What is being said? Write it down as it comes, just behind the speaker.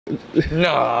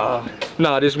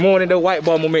Nah, this morning the white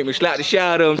boy gonna make me slap the shit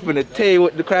out of him. I'm finna tell you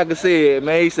what the cracker said,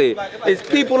 man. He said, it's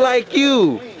people like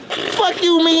you. Fuck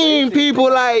you mean,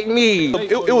 people like me.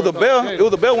 It was a bell. It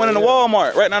was a bell went in the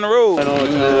Walmart right down the road.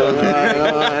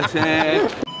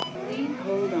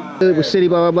 With City,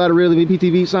 blah, blah, blah, the real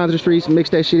VPTV, signs to the streets, mix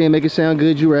that shit in, make it sound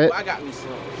good, you rap.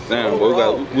 Damn,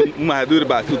 boy, we might have to do it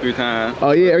about 2-3 times.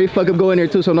 Oh yeah, every fuck up go in there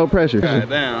too, so no pressure. God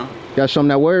damn. Gotta show them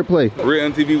that wordplay. Real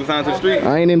MTV was signed to the street.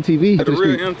 I ain't MTV. The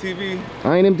real MTV.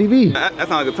 I ain't MTV. That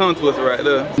sounds like a tongue twister right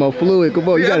there. More fluid, come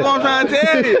on, you got it. That's what I'm trying to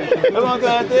tell you. That's what I'm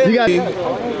trying to tell you. You got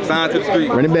it. Signed to the street.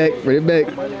 Run it back, run it back.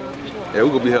 Yeah, we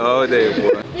gonna be here all day,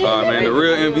 boy. All right, man, the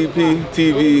real MVP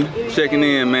TV checking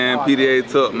in, man.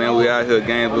 PDA Tuck, man. We out here,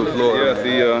 Gainesville, Florida.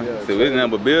 Yeah, see, we didn't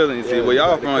have a building. See, where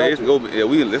y'all from? It's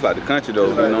like the country though.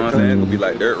 You know what I'm saying? It's gonna be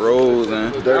like dirt roads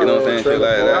and you know what I'm saying, shit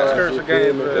like that. Outskirts of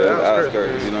Gainesville.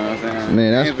 Outskirts, you know what I'm saying?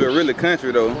 Man, that's Gainesville really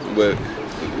country though, but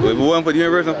if it wasn't for the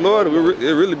University of Florida,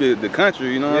 it'd really be the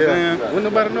country, you know what I'm saying? Wouldn't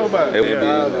nobody know about it. It would be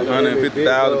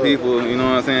 150,000 people, you know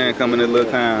what I'm saying, coming to this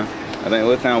little town. I think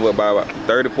what time was about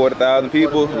 30,000 to 40,000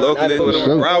 people locally with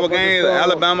the rival games,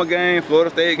 Alabama game, Florida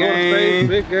State game,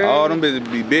 all them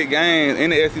bitches be big games.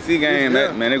 In the SEC game,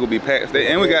 man, they gonna be packed.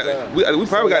 And we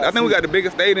probably got, I think we got the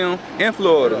biggest stadium in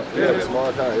Florida. Yeah, it's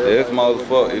small town. Yeah, it's small as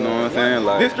fuck, you know what I'm saying?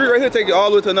 Like, this street right here take you all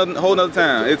the way to another whole nother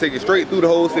town. It'll take you straight through the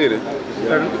whole city.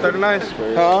 39th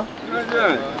Street. Huh?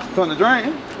 It's on the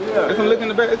drain. Yeah. It's on look in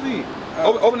the back seat.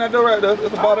 Open that door right there.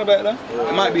 There's a bottle back there.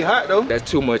 It might be hot though.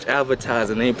 That's too much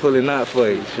advertising. They ain't pulling out for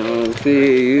you.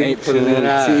 Ain't pulling it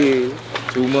out.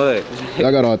 Too much.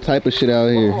 y'all got all type of shit out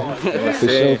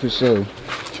here. For sure.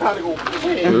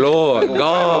 Lord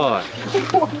God.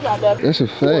 That's a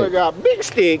fact. Boy got big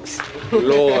sticks.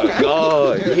 Lord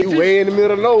God. He way in the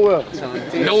middle of nowhere.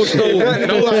 No stove.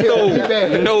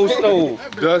 No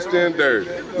stove. Dust and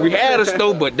dirt. We had a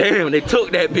stove, but damn, they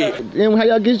took that bit. Then how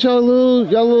y'all get y'all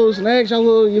little snacks,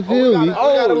 you feel me? We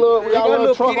got a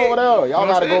little truck over there. Y'all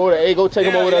gotta go over there. Hey, go take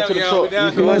them over there to the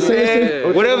truck. You want to say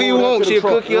this? Whatever you want, she'll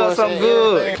cook you up something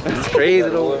good. It's crazy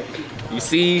though. You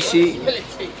see shit.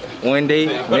 One day,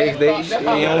 next day, shit, you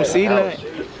don't see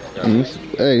nothing.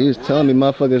 Hey, he was telling me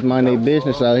motherfuckers mind their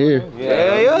business out here.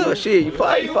 Yeah, shit, you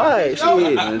fight,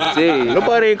 shit.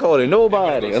 Nobody ain't calling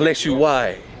nobody unless you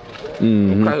white.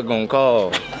 Them crackers gonna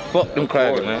call. Fuck them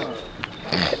crackers, man.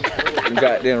 You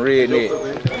got them redneck.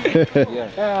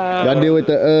 Y'all deal with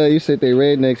the you said they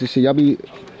rednecks and shit. Y'all be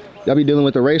dealing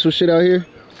with the racial shit out here?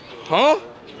 Huh?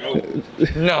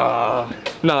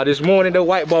 Nah, this morning the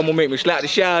white boy gonna make me slap the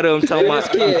shit out of him talking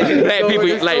about black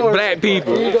people like black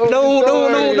people. No,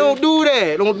 don't do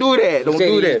that. Don't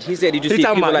do that. He said, did you see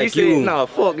people like you? Nah,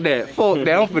 fuck that.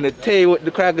 I'm finna tell you what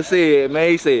the cracker said, man.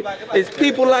 He said, it's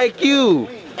people like you.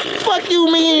 Fuck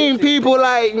you mean, people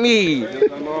like me.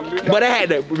 But I had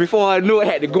to, before I knew it,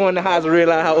 I had to go in the house and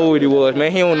realize how old he was,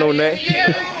 man. He don't know nothing.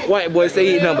 White boy say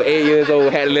he's number 8 years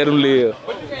old, had to let him live.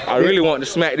 I really want to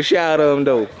smack the shit out of him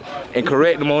though, and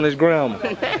correct him on his grammar.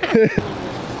 Okay,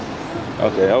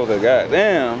 I was like,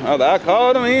 goddamn. I was like, I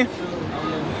called him in.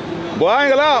 Boy, I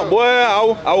ain't gonna lie, boy,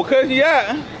 I was cussing you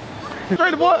out.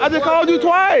 Straight boy, I just called you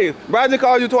twice. Bro, I just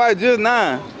called you twice just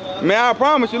now. Man, I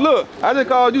promise you, look, I just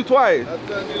called you twice. 2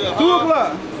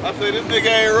 o'clock. I said, this nigga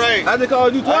ain't right. I just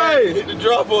called you twice. I had to get the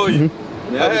drop on you.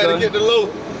 I had to get the low.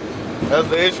 I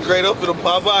said, it's straight up for the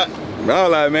pop out. Bro, I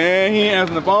was like, man, he ain't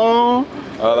answering the phone.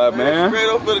 I was like, man. Straight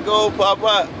up for the gold pop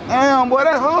out. Damn, boy,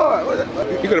 that's hard.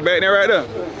 You could have backed that right there.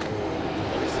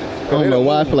 I don't know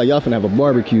why I feel like y'all finna have a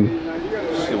barbecue.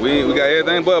 We got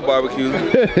everything but barbecue.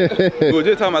 We were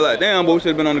just talking about like, damn, boy, we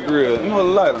should've been on the grill. You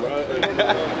know what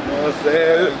I'm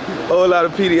saying? Whole lot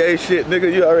of PDA shit,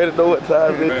 nigga. You already know what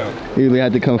time it is. He really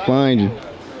had to come find you.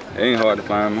 It ain't hard to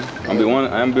find me. I'm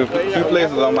been a few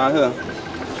places on my here.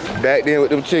 Back then with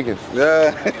them chickens.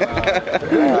 Yeah.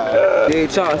 They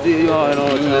talk to you all, you know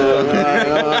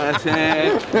what I'm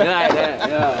saying? Like that,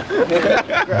 yeah.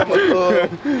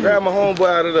 Grab my homeboy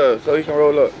out of there so he can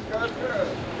roll up.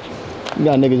 You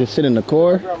got niggas just sit in the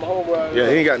car? Yeah,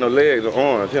 he ain't got no legs or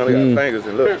arms. He only got fingers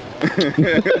and look.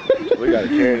 We gotta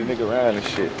carry the nigga around and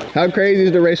shit. How crazy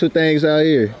is the racial things out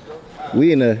here?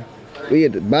 We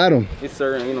at the bottom. It's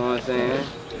certain, you know what I'm saying?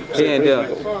 Hand up.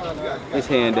 It's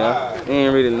hand up. It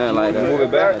ain't really nothing like that. Move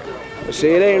it back.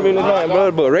 Shit, it ain't really nothing,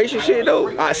 bro. But racial shit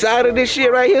though, outside of this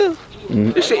shit right here,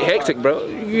 this shit hectic, bro.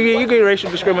 You get racial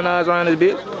discrimination around this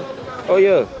bitch. Oh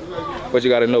yeah. But you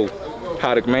gotta know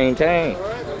how to maintain.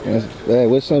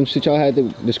 What's some shit y'all had, the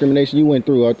discrimination you went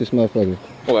through out this motherfucker?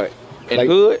 What? In like,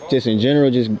 the hood? Just in general,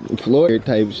 just Florida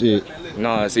type shit.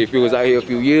 Nah, see, if it was out here a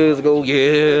few years ago,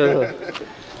 yeah.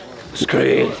 It's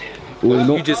crazy.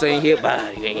 You just ain't hit by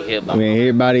it. You ain't hit by it. Man,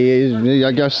 everybody is,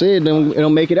 like I said, it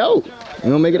don't make it out. It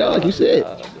don't make it out like you said.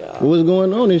 What was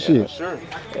going on and shit? Sure.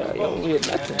 Yeah, you don't hit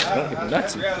nothing.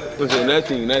 What's it?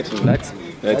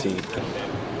 Nothing.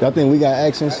 Y'all think we got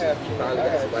accents?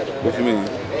 What you mean?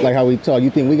 Like how we talk. You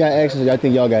think we got accents or y'all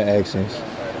think y'all got accents?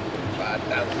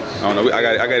 I don't know. I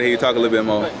got to hear you talk a little bit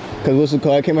more. Cause what's it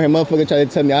called? I came out here, motherfucker tried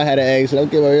to tell me I had an accent.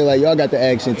 I came out here like y'all got the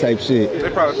accent type shit. They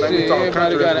probably think we talk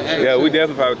country. Yeah, we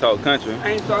definitely probably talk country.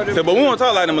 So, but we won't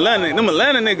talk like them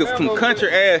Atlanta niggas, some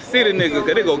country ass city niggas,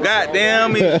 cause they go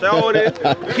goddamn me, shorty,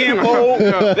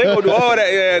 Kimbo. They go do all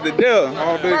that at the deal.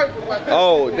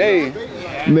 All day.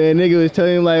 Man, nigga was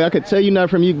telling him like I could tell you not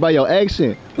from you by your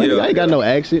accent. Like, Yeah. I ain't got no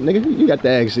accent, nigga. You got the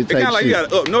accent It's type kind of like shit. you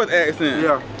got an up north accent.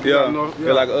 Yeah.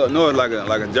 Yeah, like up north, like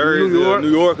a Jersey,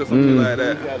 New York or something like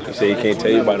that. You say you can't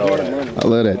tell you about all that. I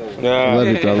love that. I love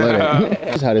it. I love that.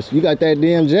 That's how this. You got that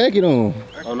damn jacket on.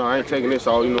 Oh no, I ain't taking this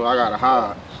off. You know, I gotta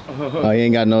hide. Oh, you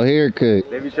ain't got no haircut.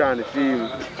 They be trying to see me.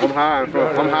 I'm hiding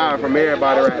from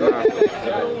everybody right now.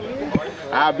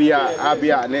 I'll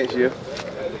be out next year.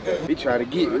 He trying to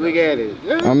get me. Look at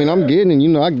it. I mean, I'm getting it. You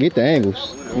know, I get the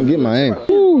angles. I'm getting my angle.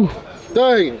 Woo.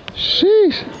 Dang.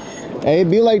 Sheesh. Hey, it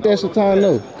be like that sometimes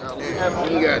though.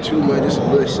 You got too much. It's a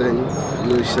little something.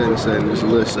 It's a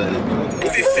little something.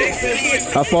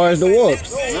 How far is the walk?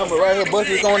 Number right here, bus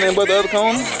is on there, but the other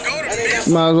corner.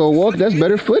 Might as well walk. That's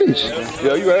better footage.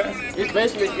 Yeah, you right. It's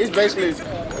basically.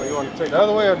 You want to take the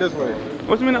other way or this way?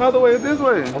 What you mean the other way is this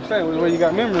way? I'm saying which way you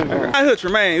got memories on. I heard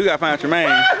Tremaine. We gotta find Tremaine.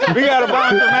 We gotta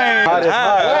find Tremaine. Hot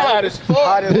as fuck.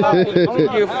 Hot as hot. I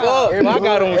don't give a fuck. I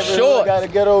got on shorts. Gotta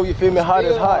get over. You feel me? Hot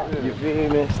as hot. You feel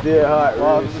me? Still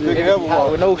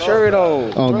hot. With no shirt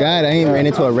on. Oh God, I ain't ran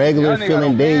into a regular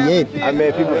feeling day yet. I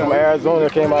met people from Arizona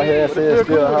came out here and said it's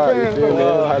still hot. You feel me?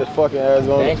 Hot as fucking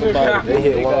Arizona. They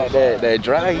hit one. That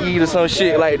dry heat or some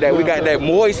shit like that. We got that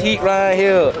moist heat right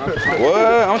here.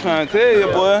 What? I'm trying to tell you,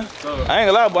 boy. I ain't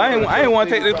gonna lie, boy. I ain't want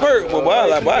to take this perk, but boy,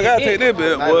 I gotta take this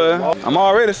bit, boy. I'm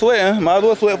already sweating. Might as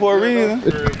well sweat for a reason.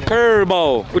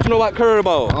 Curveball. What you know about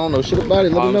curveball? I don't know shit about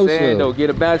it. Let me know I'm saying though, something. get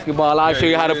a basketball. I'll show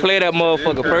you how to play that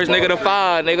motherfucker. First nigga to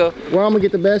five, nigga. Where I'm gonna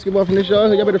get the basketball from this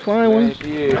yard? Y'all better find one.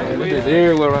 Yeah, man. This is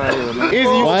everywhere around here, man. Easy,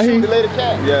 you Why he? the lady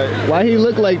cat. Yeah. Why he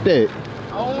look like that?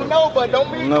 I don't know, but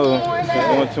don't be No,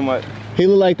 doing too much. He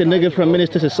look like the nigga from Menace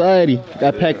to Society.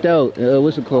 Got packed out.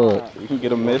 What's it called? You can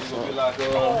get a miss.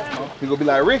 He gonna be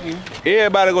like Ricky.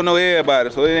 Everybody gonna know everybody,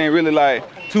 so it ain't really like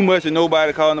too much of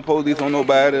nobody calling the police on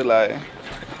nobody. Like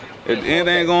if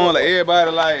anything going, like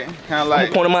everybody like kind of like.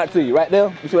 I'm gonna point them out to you right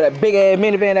there. You see that big ass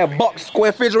minivan, that box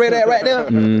square refrigerator at right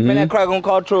there? Man, that crack gonna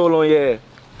call troll on your ass.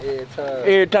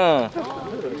 Every time.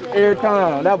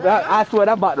 I swear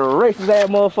that about the racist ass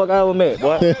motherfucker I ever met,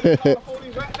 boy.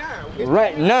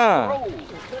 Right now.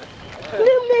 Them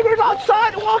niggas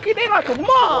outside walking in like a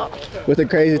mob. What's the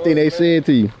craziest thing they said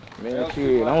to you? Man,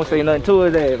 shit, I don't say nothing to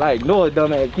his ass. Like, no,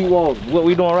 dumb ass, keep walking. What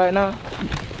we doing right now?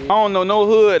 I don't know no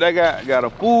hood that got a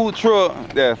food truck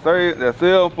that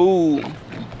sell food,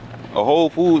 a whole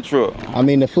food truck. I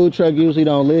mean, the food truck usually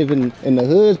don't live in the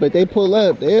hoods, but they pull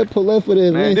up. They'll pull up for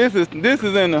this. Man, this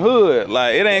is in the hood.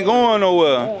 Like it ain't going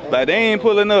nowhere. Like they ain't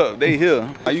pulling up. They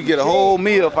here. Like, you get a whole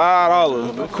meal,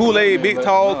 $5. Kool-Aid, big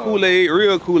tall Kool-Aid,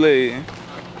 real Kool-Aid.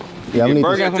 Yeah, I mean,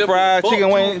 Burger and some fries, chicken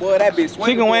wings,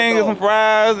 and some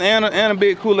fries, and a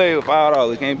big Kool-Aid with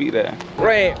 $5. Can't beat that.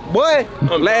 Right, boy.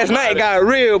 Last night got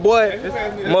real, boy.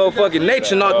 Motherfucking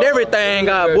nature knocked everything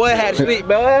out. Boy, had to sleep,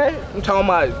 boy. I'm talking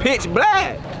about pitch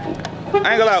black. I ain't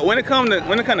gonna lie, when it come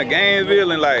to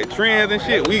Gainesville and like trends and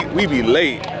shit, we be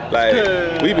late.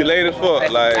 Like we be late as fuck.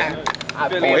 Like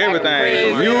on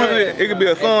everything. Music, it could be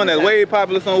a song that's way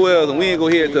popular somewhere else and we ain't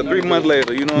gonna hear it till 3 months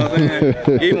later, you know what I'm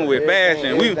saying? Even with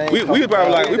fashion. We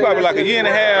probably like a year and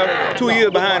a half, 2 years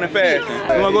behind in fashion.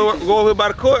 You wanna go over here by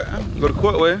the court? Go to the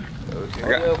court way.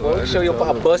 Well, show you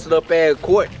a busted up ass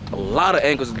court. A lot of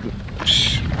ankles.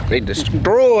 They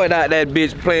destroyed out that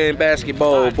bitch playing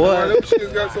basketball, boy. Them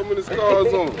shits got so many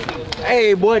scars on them.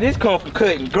 Hey, boy, this come from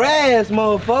cutting grass,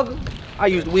 motherfucker. I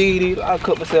used to weed eat. I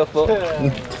cut myself up.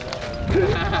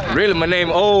 Really, my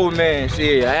name old man.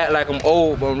 Shit, I act like I'm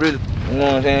old, but I'm really, you know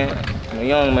what I'm saying? I'm a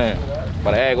young man,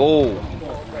 but I act old.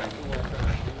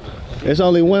 it's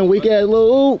only one weak ass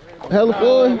little oop. Hella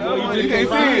fun. You can't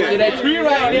see it. That tree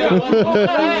right there.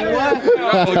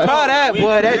 Try that,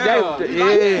 boy.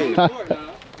 Yeah.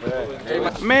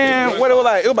 Man, what it was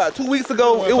like? It was about 2 weeks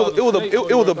ago. It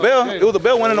was a bell. It was a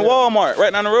bell went in the Walmart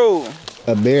right down the road.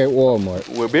 A bear at Walmart.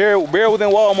 Well, bear was in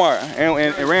Walmart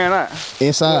and ran out.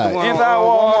 Inside. Inside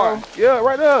Walmart. Yeah,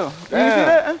 right there. You see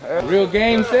that? Real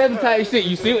Game 7 type shit.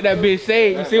 You see what that bitch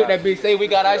say? You see what that bitch say? We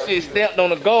got our shit stamped on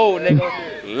the gold,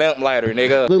 nigga. Lamp lighter,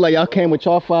 nigga. Look like y'all came with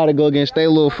y'all 5 to go against they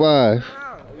little 5.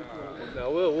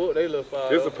 We'll whoop they little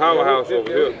 5. It's a powerhouse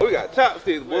over here. We got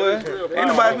chopsticks, boy. Ain't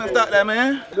nobody finna stop that,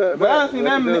 man. But I done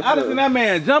seen that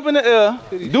man jump in the air,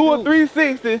 do a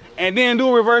 360, and then do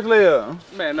a reverse layup.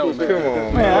 Man, no, man. Come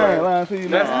on, Man, I ain't lying to you,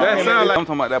 man. That sound like I'm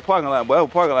talking about that parking lot, boy.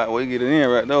 That parking lot where you get it in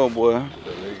right there, boy.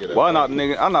 Boy, I knocked the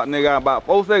nigga out about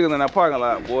 4 seconds in that parking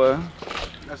lot, boy.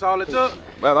 That's all it took?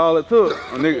 That's all it took.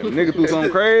 A nigga threw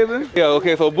something crazy. Yeah,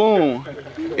 okay, so boom.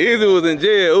 Izzy was in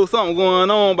jail. It was something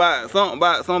going on about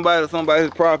somebody's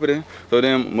property. So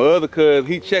then my other cousin,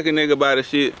 he checking nigga about the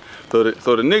shit. So the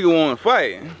nigga wanna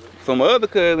fight. So my other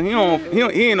cousin, he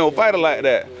ain't no fighter like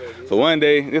that. So one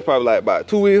day, it's probably like about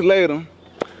 2 weeks later,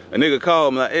 a nigga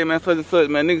called me like, hey man, such and such,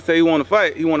 man, nigga say he wanna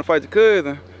fight your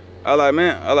cousin. I like,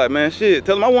 man, shit,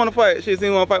 tell him I wanna fight. Shit, see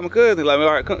he wanna fight my cousin. He's like,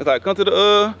 all right, come to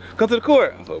the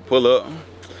court. So pull up.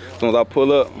 As soon as I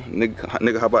pull up,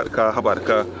 nigga hop out the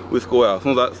car, we score out. As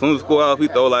soon as we score out, he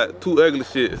throw like 2 ugly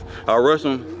shits. I rush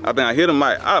him, I think I hit him,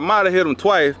 I might have hit him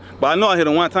twice, but I know I hit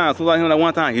him 1 time. As soon as I hit him that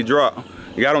 1 time, he dropped.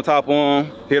 He got on top of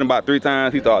him, hit him about 3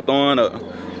 times, he started throwing up.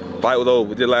 Fight was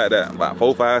over, just like that, about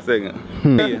 4-5 seconds.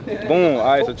 boom. All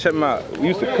right, so check me out. We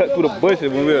used to cut through the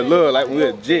bushes when we were little, like when we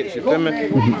were jits, you feel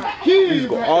me? We used to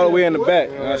go all the way in the back,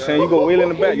 you know what I'm saying? You go way in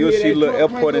the back, you'll see a little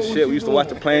airport and shit. We used to watch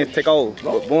the planes take off,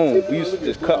 but boom, we used to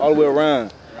just cut all the way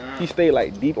around. He stayed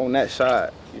like deep on that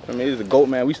side, you feel me? He was a goat,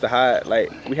 man. We used to hide,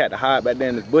 like, we had to hide back there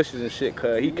in the bushes and shit,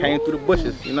 cause he came through the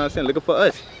bushes, you know what I'm saying, looking for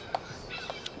us.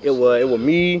 It was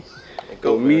me,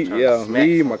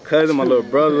 me, my cousin, my little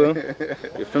brother.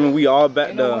 You feel me? We all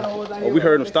back there. Oh, we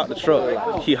heard him stop the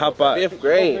truck. He hopped out. 5th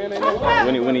grade.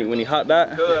 When he hopped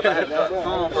out,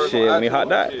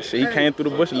 shit, he came through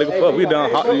the bush looking for us. We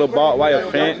done hopped a little barbed wire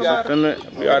fence. You feel me?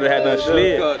 We already had done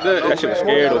slid. That shit was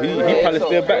scary though. He probably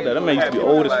still back there. That man used to be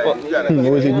old as fuck.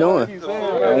 What was he doing? We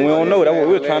don't know. That's what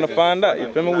we were trying to find out.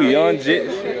 You feel me? We young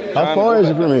jits. How far is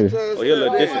it from here? Oh, you're a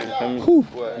little distance. You feel me?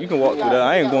 You can walk through there.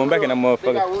 I ain't going back in that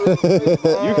motherfucker.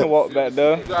 You can walk back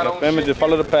there. You feel me? Just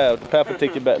follow the path. The path will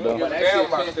take you back there.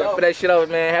 Half of that shit over,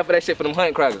 man. Half of that shit for them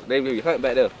hunt crackers. They be hunt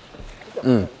back there.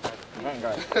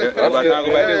 Everybody trying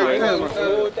to go back this way.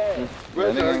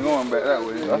 Nigga ain't going back that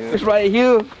way. It's right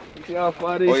here. You see how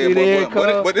far this shit is,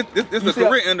 but this is a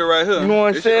career ender right here. You know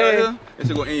what I'm saying? Right it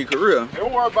should go in your career.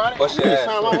 Don't worry about it. This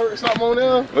time I heard something on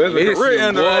there. But it's a career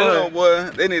ender right here,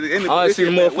 boy. They need I see the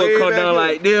motherfucker come down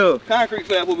like this. Concrete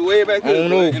slab will be way back I here.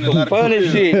 don't know, some funny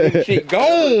shit. Shit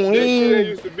gone.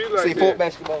 Used to be like See foot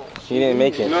basketball. She didn't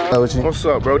make it. What's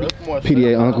up, Brody?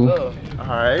 PDA uncle.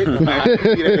 Alright.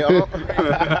 PDA uncle.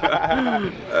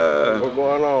 What's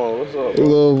going on? What's up?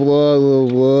 Little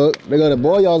vlog. They got a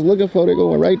boy y'all was looking for. They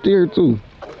going right there too.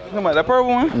 Talking about that purple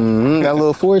one? Got a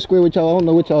little 4 square with y'all. I don't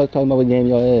know what y'all talking about. What game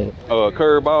y'all had?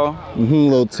 Curve ball.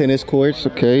 Little tennis courts.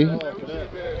 Okay.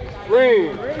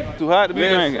 Green. Too hot to be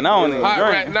drinking. I don't even Hot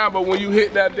drink. right now, but when you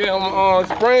hit that damn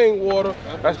spring water,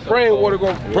 that spring water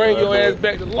gonna bring your ass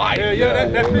back to life.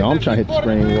 No, I'm trying to hit the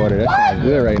spring water. That sounds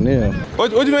good right now.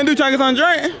 What you been do? Trying to get something to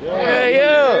drink?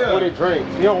 Yeah. What they drink.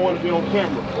 You don't want to be on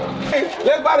camera. Hey,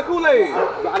 let's buy the Kool-Aid.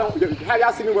 How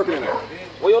y'all see me working in there?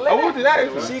 I want to that.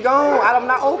 She gone, I'm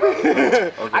not open.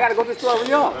 Okay. I gotta go to the store with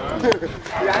y'all.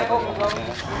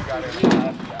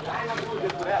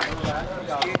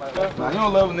 Nah, you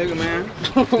don't love a nigga, man.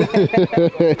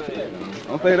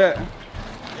 Don't say that.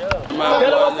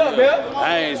 What's up, man?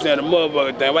 I ain't saying a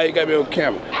motherfucker thing. Why you got me on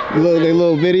camera? They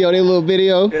little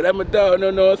video. Yeah, that's my dog.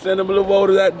 No, send them a little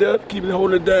voters out there. Keep it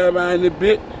holding it down behind the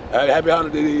bit. Happy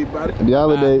holiday to everybody. The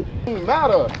holiday. Doesn't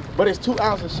matter, but it's 2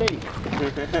 ounces of shade.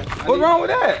 What's wrong with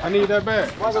that? I need that back.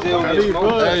 I need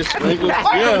blood.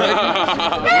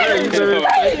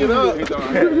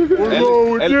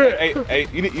 Hey,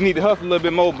 you need to hustle a little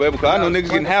bit more, baby, because I know niggas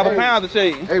getting half a pound of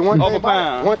shade. Hey, one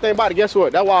thing about it, guess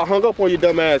what? That's why I hung up on you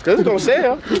dumb ass, because it's gonna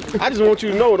sell. I just want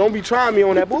you to know, don't be trying me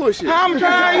on that bullshit. I'm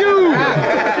trying you.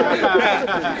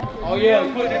 Oh yeah,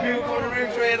 put the beautiful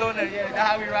rim tread on there. Yeah, that's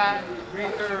how we ride.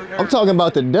 I'm talking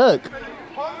about the duck.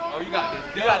 Oh, you got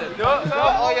the duck?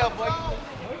 Oh yeah, boy.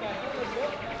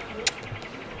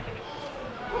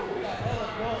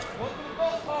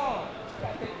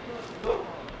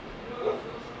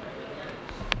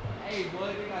 Hey, boy,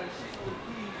 they got a shit with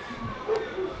keys.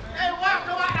 Hey, walk out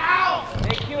the house!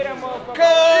 They kill that motherfucker.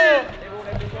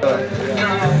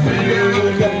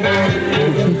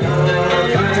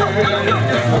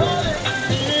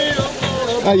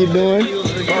 How you doing?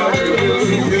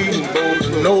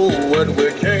 know what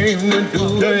we came to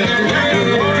do.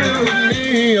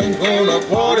 I'm gonna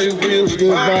party with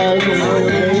Good vibes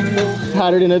from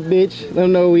hotter than a bitch. Let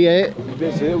them know where we at.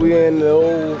 Bitch, shit, we in the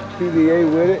old PDA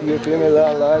with it. You feel me?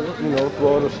 Like, you know,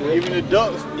 Florida shit. Even the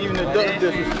ducks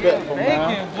disrespectful,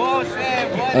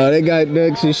 man. They got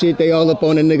ducks and shit. They all up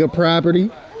on the nigga property.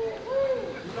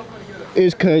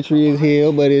 It's country as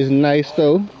hell, but it's nice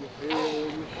though.